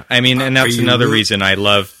 Yeah, I mean, and that's another reason I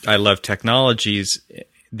love technologies.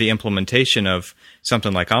 The implementation of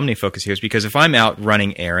something like OmniFocus here is because if I'm out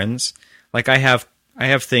running errands, like I have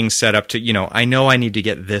things set up to, I know I need to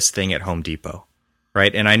get this thing at Home Depot,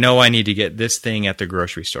 right? And I know I need to get this thing at the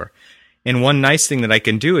grocery store. And one nice thing that I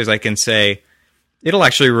can do is I can say, it'll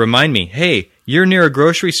actually remind me, hey, you're near a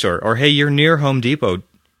grocery store, or hey, you're near Home Depot.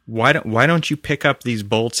 Why don't you pick up these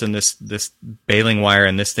bolts and this baling wire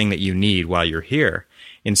and this thing that you need while you're here,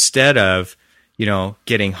 instead of,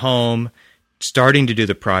 getting home, starting to do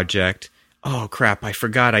the project. Oh crap, I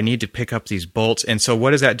forgot I need to pick up these bolts. And so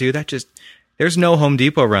what does that do? There's no Home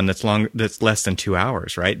Depot run that's less than 2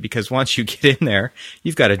 hours, right? Because once you get in there,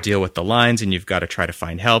 you've got to deal with the lines and you've got to try to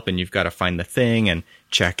find help and you've got to find the thing and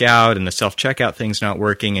check out, and the self-checkout thing's not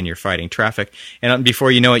working and you're fighting traffic. And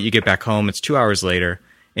before you know it, you get back home, it's 2 hours later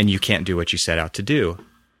and you can't do what you set out to do.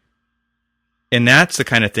 And that's the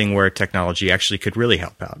kind of thing where technology actually could really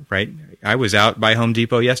help out, right? I was out by Home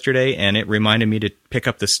Depot yesterday and it reminded me to pick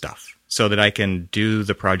up this stuff so that I can do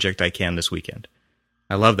the project I can this weekend.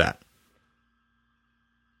 I love that.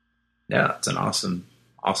 Yeah, it's an awesome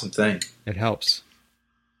thing. It helps.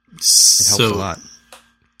 It helps a lot.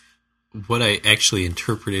 What I actually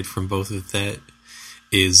interpreted from both of that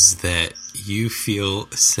is that you feel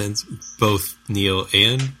a sense, both Neil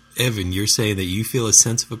and Evan, you're saying that you feel a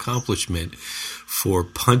sense of accomplishment for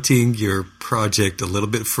punting your project a little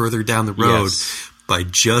bit further down the road by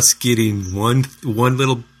just getting one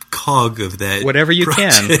little cog of that. Whatever you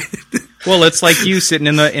project. Can. Well, it's like you sitting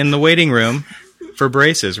in the waiting room for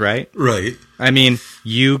braces, right? Right. I mean,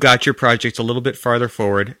 you got your project a little bit farther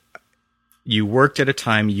forward. You worked at a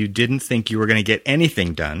time you didn't think you were going to get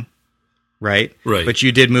anything done, right? Right. But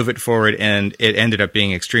you did move it forward, and it ended up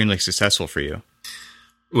being extremely successful for you.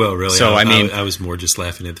 Well, really, So, I was more just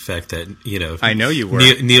laughing at the fact that, I know you were.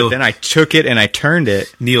 Neil, But then I took it and I turned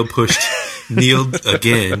it. Neil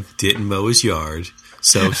again didn't mow his yard,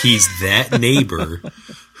 so he's that neighbor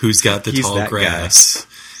who's got the He's tall that grass,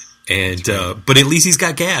 and but at least he's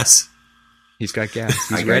got gas. He's got gas.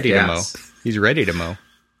 I He's got ready gas. to mow. He's ready to mow.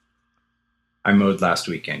 I mowed last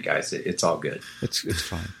weekend, guys. It's all good. It's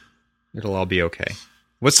fine. It'll all be okay.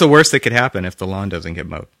 What's the worst that could happen if the lawn doesn't get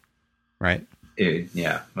mowed? Right?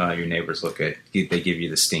 Well, your neighbors they give you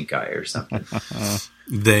the stink eye or something.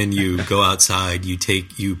 Then you go outside,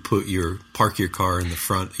 park your car in the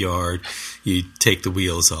front yard, you take the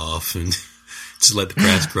wheels off and just let the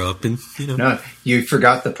grass grow up, and No, you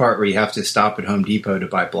forgot the part where you have to stop at Home Depot to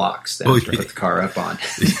buy blocks to put the car up on.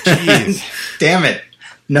 Damn it.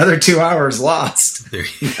 Another 2 hours lost.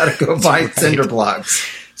 You got to go buy cinder blocks.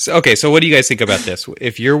 So what do you guys think about this?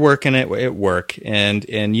 If you're working at work and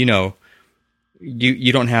you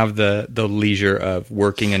don't have the leisure of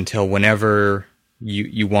working until whenever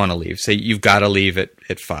you want to leave. Say you've got to leave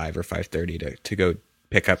at 5 or 5:30 to go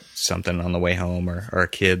pick up something on the way home or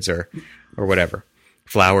kids or whatever,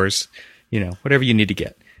 flowers, whatever you need to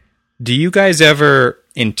get. Do you guys ever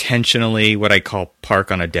intentionally, what I call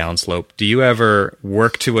park on a downslope? Do you ever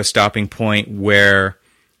work to a stopping point where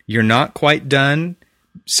you're not quite done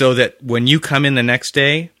so that when you come in the next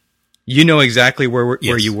day, you know exactly where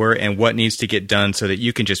you were and what needs to get done so that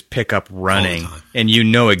you can just pick up running and you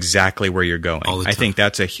know exactly where you're going? All the time. I think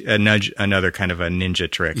that's another kind of a ninja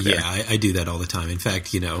trick there. Yeah, I do that all the time. In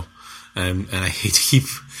fact, and I hate to keep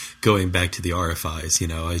going back to the RFIs,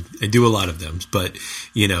 I do a lot of them, but,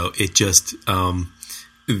 it just,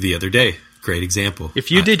 the other day, great example.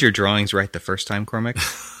 If you did your drawings right the first time, Cormac,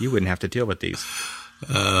 you wouldn't have to deal with these.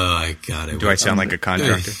 I got it. Do I sound like a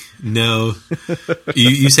contractor? No.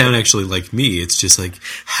 You sound actually like me. It's just like,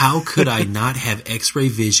 how could I not have X-ray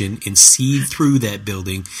vision and see through that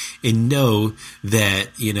building and know that,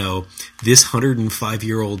 this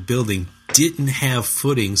 105-year-old building didn't have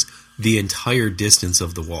footings the entire distance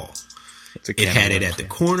of the wall. It had it at the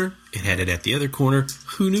corner. It had it at the other corner.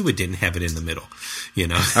 Who knew it didn't have it in the middle?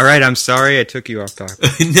 All right, I'm sorry I took you off topic.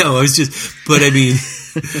 No, I was just, but I mean,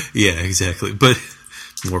 yeah, exactly. But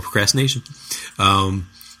more procrastination.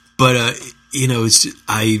 It's just,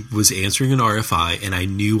 I was answering an RFI and I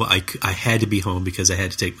knew I had to be home because I had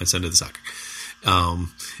to take my son to the soccer.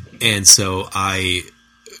 And so I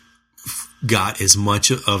got as much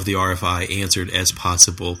of the RFI answered as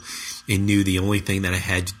possible and knew the only thing that I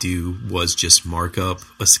had to do was just mark up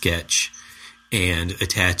a sketch and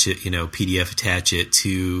attach it, PDF attach it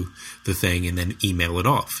to the thing and then email it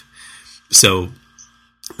off. So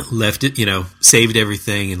left it, saved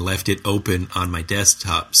everything and left it open on my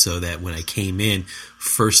desktop so that when I came in,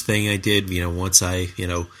 first thing I did, once I,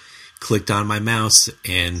 clicked on my mouse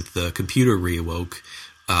and the computer reawoke,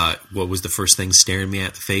 what was the first thing staring me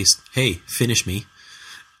at the face? Hey, finish me.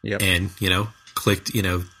 Yep. And, clicked,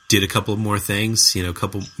 did a couple more things,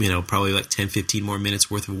 probably like 10, 15 more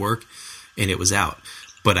minutes worth of work and it was out.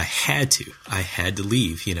 But I had to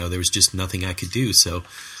leave, there was just nothing I could do. So,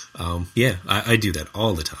 I do that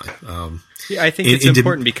all the time. I think it's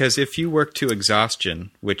important because if you work to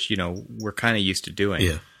exhaustion, which, we're kind of used to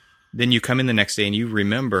doing, then you come in the next day and you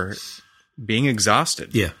remember being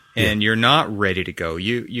exhausted. Yeah. And you're not ready to go.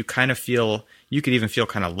 You kind of feel, you could even feel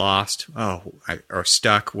kind of lost, or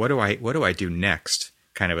stuck. What do I do next?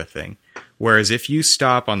 Kind of a thing. Whereas if you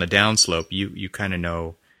stop on the downslope, you kind of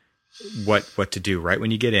know what to do right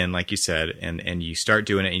when you get in, like you said, and you start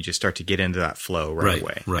doing it and you just start to get into that flow right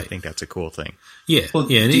away. Right. I think that's a cool thing. Yeah. Well,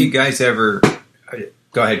 do you guys ever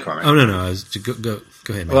go ahead, Cormac? Oh, no. Go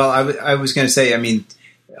ahead, man. Well, I was going to say,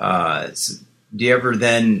 do you ever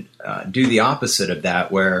then do the opposite of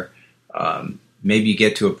that where maybe you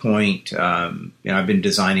get to a point, I've been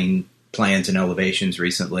designing plans and elevations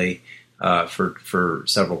recently for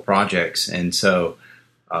several projects. And so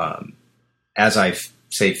as I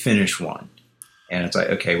finish one, and it's like,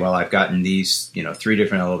 okay, well, I've gotten these, 3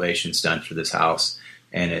 different elevations done for this house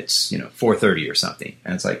and it's, 4:30 or something.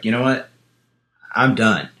 And it's like, you know what? I'm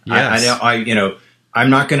done. Yes. I'm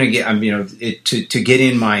not going to get, to get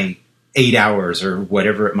in my 8 hours or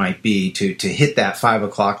whatever it might be to hit that 5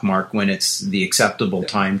 o'clock mark when it's the acceptable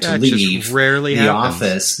time to leave rarely the happens.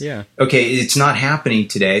 office. Yeah. Okay. It's not happening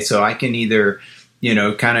today. So I can either,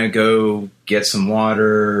 kind of go get some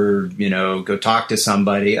water, go talk to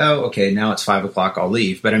somebody. Oh, okay. Now it's 5 o'clock. I'll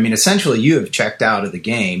leave. But essentially you have checked out of the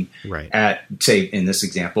game right at, say, in this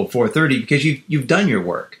example, 4:30 because you've done your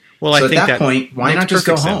work. Well, so I think at that point, why not just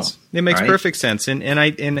go home? It makes right? perfect sense. And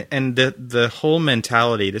the whole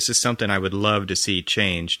mentality, this is something I would love to see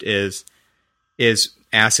changed, is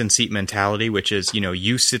ass and seat mentality, which is,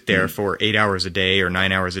 you sit there for 8 hours a day or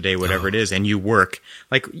 9 hours a day, whatever it is, and you work.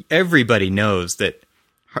 Like, everybody knows that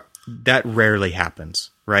rarely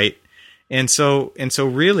happens, right? And so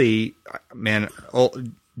really, man,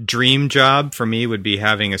 dream job for me would be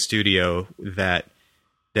having a studio that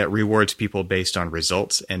rewards people based on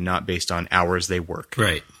results and not based on hours they work.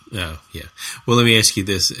 Right. Oh, yeah. Well, let me ask you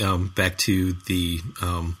this. Back to the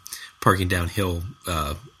parking downhill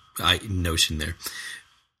notion there.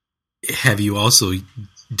 Have you also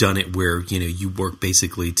done it where, you work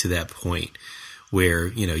basically to that point where,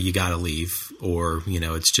 you got to leave, or,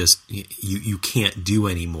 it's just you can't do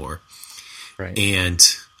anymore. Right. And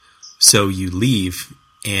so you leave.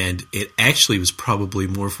 And it actually was probably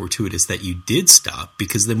more fortuitous that you did stop,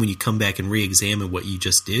 because then when you come back and re-examine what you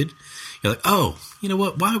just did, you're like, oh, you know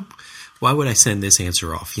what? Why would I send this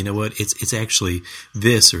answer off? You know what? It's actually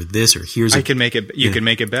this or here's. You can make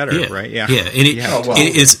it better, yeah, right? Yeah, yeah. And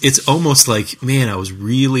it's almost like, man, I was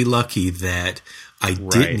really lucky that I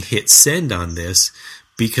didn't hit send on this,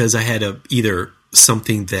 because I had either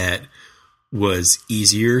something that was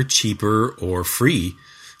easier, cheaper, or free.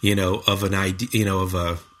 Of an idea, of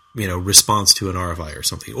a, response to an RFI or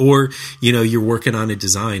something, or, you're working on a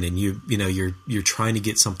design and you're trying to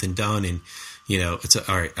get something done, and, it's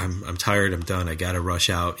all right. I'm tired. I'm done. I got to rush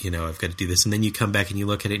out. I've got to do this. And then you come back and you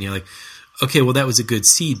look at it and you're like, okay, well, that was a good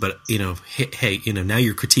seed, but hey, now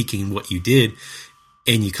you're critiquing what you did,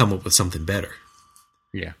 and you come up with something better.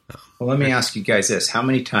 Yeah. Well, let me ask you guys this. How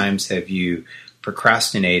many times have you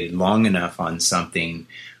procrastinated long enough on something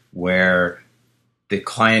where the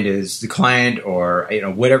client or,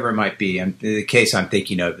 whatever it might be. And the case I'm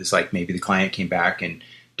thinking of is like maybe the client came back and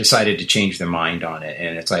decided to change their mind on it.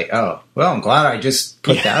 And it's like, oh, well, I'm glad I just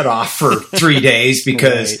put that off for 3 days,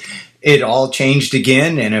 because it all changed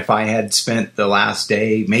again. And if I had spent the last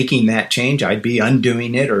day making that change, I'd be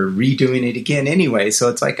undoing it or redoing it again anyway. So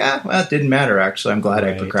it's like, well, it didn't matter. Actually, I'm glad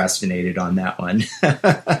I procrastinated on that one.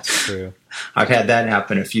 That's true. I've had that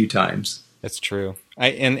happen a few times. That's true.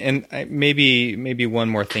 Maybe one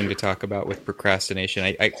more thing to talk about with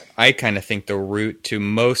procrastination. I kind of think the root to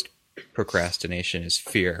most procrastination is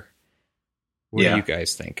fear. What do you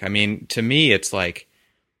guys think? I mean, to me, it's like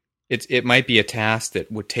it might be a task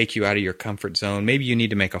that would take you out of your comfort zone. Maybe you need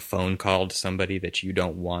to make a phone call to somebody that you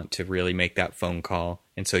don't want to really make that phone call,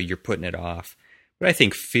 and so you're putting it off. But I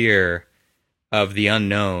think fear of the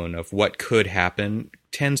unknown, of what could happen,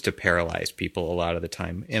 tends to paralyze people a lot of the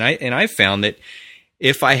time. And I've found that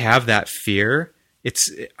if I have that fear,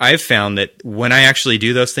 I've found that when I actually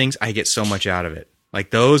do those things, I get so much out of it.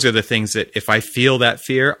 Like, those are the things that if I feel that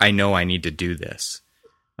fear, I know I need to do this.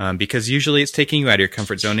 Because usually it's taking you out of your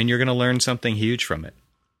comfort zone, and you're going to learn something huge from it.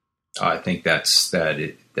 I think that's so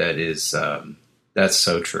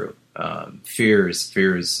true. Fear is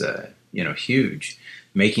huge.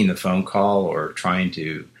 Making the phone call or trying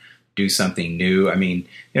to do something new. I mean,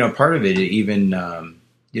 part of it, even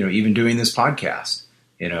doing this podcast,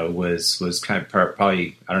 was kind of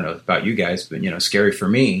probably, I don't know about you guys, but, scary for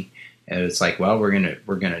me. And it's like, well, we're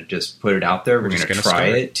gonna just put it out there. We're gonna try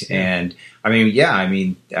it. Yeah. And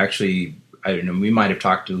actually, I don't know. We might have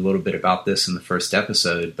talked a little bit about this in the first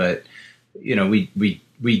episode, but we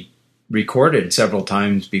recorded several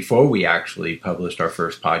times before we actually published our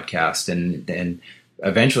first podcast, and then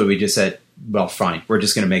eventually we just said, well, fine, we're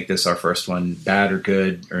just going to make this our first one, bad or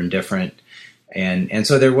good or indifferent. And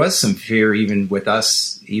so there was some fear even with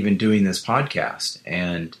us even doing this podcast.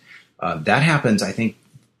 And that happens, I think,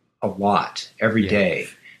 a lot every day.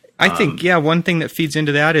 I think, one thing that feeds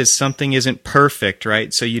into that is something isn't perfect,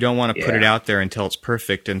 right? So you don't want to put it out there until it's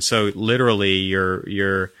perfect. And so literally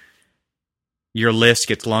your list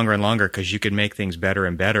gets longer and longer, because you can make things better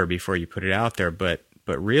and better before you put it out there. But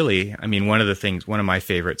really, I mean, one of my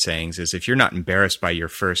favorite sayings is, if you're not embarrassed by your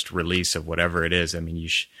first release of whatever it is, I mean, you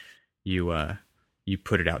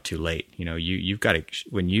put it out too late. You've got to,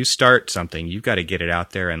 when you start something, you've got to get it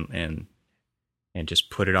out there and just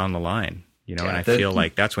put it on the line, and I feel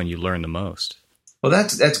like that's when you learn the most. Well,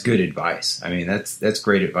 that's good advice. I mean, that's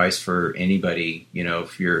great advice for anybody.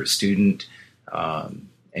 If you're a student, and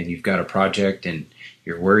you've got a project and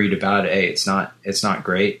you're worried about it, hey, it's not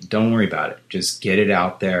great. Don't worry about it. Just get it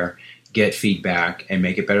out there, get feedback, and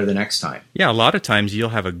make it better the next time. Yeah, a lot of times you'll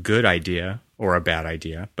have a good idea or a bad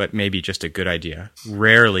idea, but maybe just a good idea.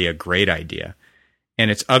 Rarely a great idea. And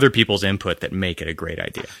it's other people's input that make it a great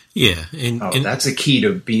idea. Yeah. And that's a key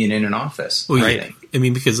to being in an office. Well, right? Yeah. I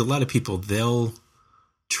mean, because a lot of people, they'll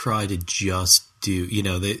try to just do. You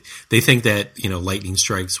know, they think that, you know, lightning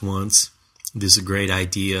strikes once. This is a great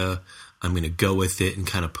idea. I'm going to go with it and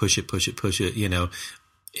kind of push it, you know.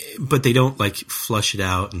 But they don't like flush it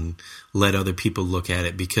out and let other people look at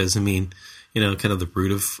it because, I mean, you know, kind of the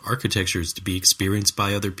root of architecture is to be experienced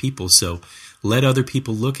by other people. So let other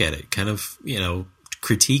people look at it, kind of, you know,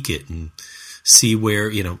 critique it and see where,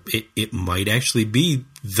 you know, it might actually be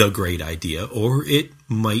the great idea, or it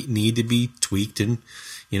might need to be tweaked and,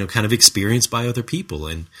 you know, kind of experienced by other people.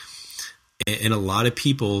 And a lot of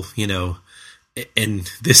people, you know, and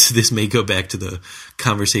this may go back to the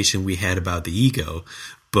conversation we had about the ego,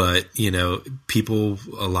 but, you know, people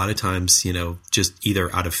a lot of times, you know, just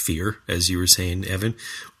either out of fear, as you were saying, Evan,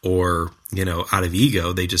 or, you know, out of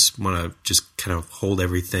ego, they just want to just kind of hold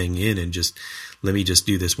everything in and just, let me just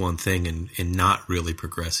do this one thing and not really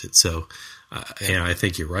progress it. So, you know, I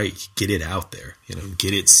think you're right. Get it out there, you know,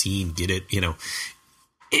 get it seen, get it, you know,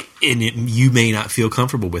 and you may not feel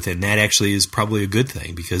comfortable with it. And that actually is probably a good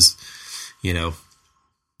thing because, you know,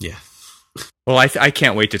 yeah. Well, I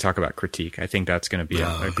can't wait to talk about critique. I think that's going to be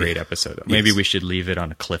a great episode. Maybe we should leave it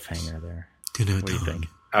on a cliffhanger there. What do you think?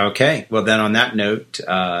 Okay. Well, then on that note,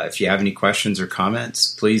 if you have any questions or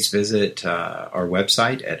comments, please visit our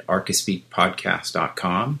website at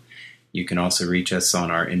archispeakpodcast.com. You can also reach us on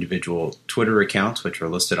our individual Twitter accounts, which are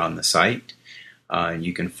listed on the site.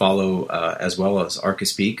 You can follow as well as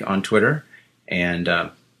Archispeak on Twitter and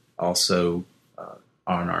also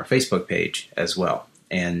on our Facebook page as well.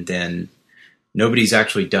 And then nobody's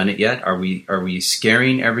actually done it yet. Are we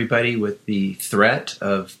scaring everybody with the threat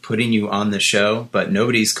of putting you on the show? But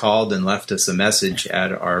nobody's called and left us a message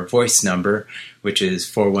at our voice number, which is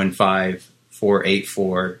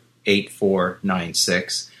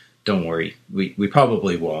 415-484-8496. Don't worry. We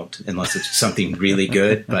probably won't unless it's something really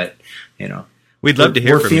good. But, you know. We'd love to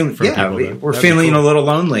hear from people. Yeah, we're feeling a little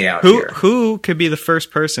lonely out here. Who could be the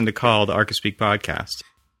first person to call the Archispeak podcast?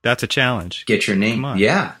 That's a challenge. Get your name.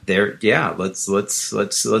 Yeah, there. Yeah, let's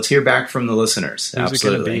hear back from the listeners. Who's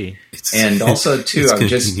Absolutely. It gonna be? And also too, I'm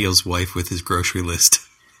just Neil's wife with his grocery list.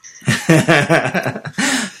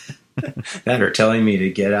 That are telling me to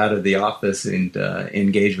get out of the office and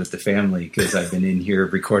engage with the family because I've been in here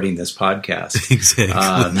recording this podcast.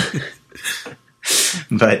 Exactly.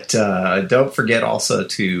 But don't forget also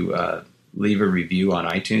to leave a review on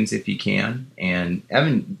iTunes if you can. And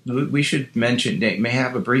Evan, we should may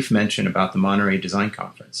have a brief mention about the Monterey Design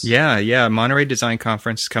Conference. Yeah. Monterey Design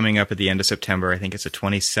Conference is coming up at the end of September. I think it's the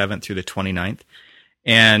 27th through the 29th.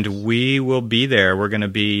 And we will be there. We're going to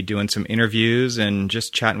be doing some interviews and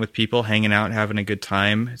just chatting with people, hanging out, having a good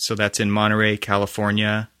time. So that's in Monterey,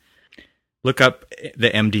 California. Look up the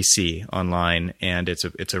MDC online, and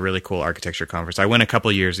it's a really cool architecture conference. I went a couple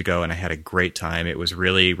of years ago, and I had a great time. It was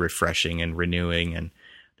really refreshing and renewing, and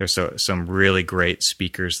there's some really great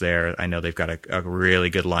speakers there. I know they've got a really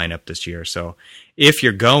good lineup this year. So if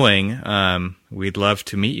you're going, we'd love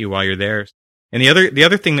to meet you while you're there. And the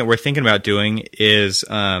other thing that we're thinking about doing is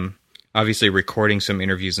obviously recording some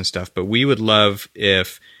interviews and stuff, but we would love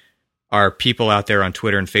if our people out there on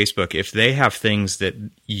Twitter and Facebook, if they have things that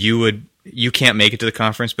you can't make it to the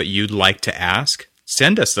conference, but you'd like to ask,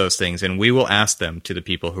 send us those things, and we will ask them to the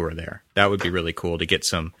people who are there. That would be really cool to get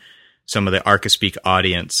some of the Archispeak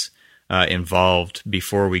audience involved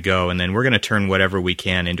before we go, and then we're going to turn whatever we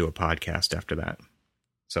can into a podcast after that.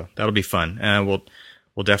 So that'll be fun.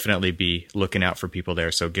 We'll definitely be looking out for people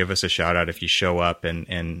there. So give us a shout out if you show up,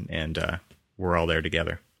 and we're all there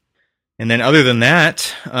together. And then other than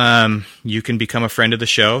that, you can become a friend of the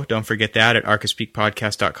show. Don't forget that at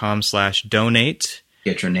archispeakpodcast.com/donate.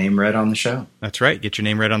 Get your name read on the show. That's right. Get your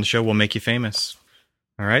name read on the show. We'll make you famous.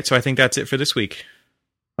 All right. So I think that's it for this week.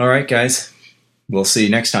 All right, guys. We'll see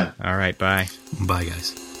you next time. All right. Bye. Bye,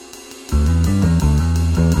 guys.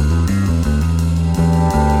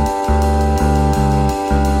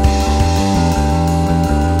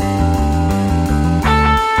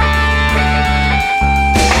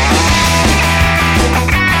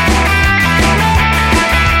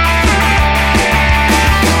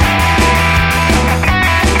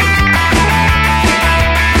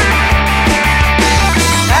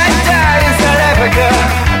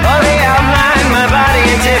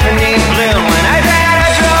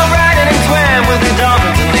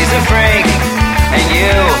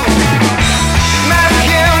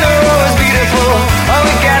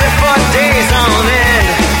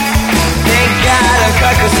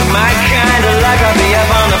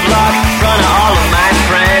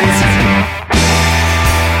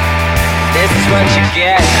 This is what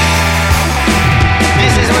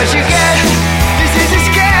you get.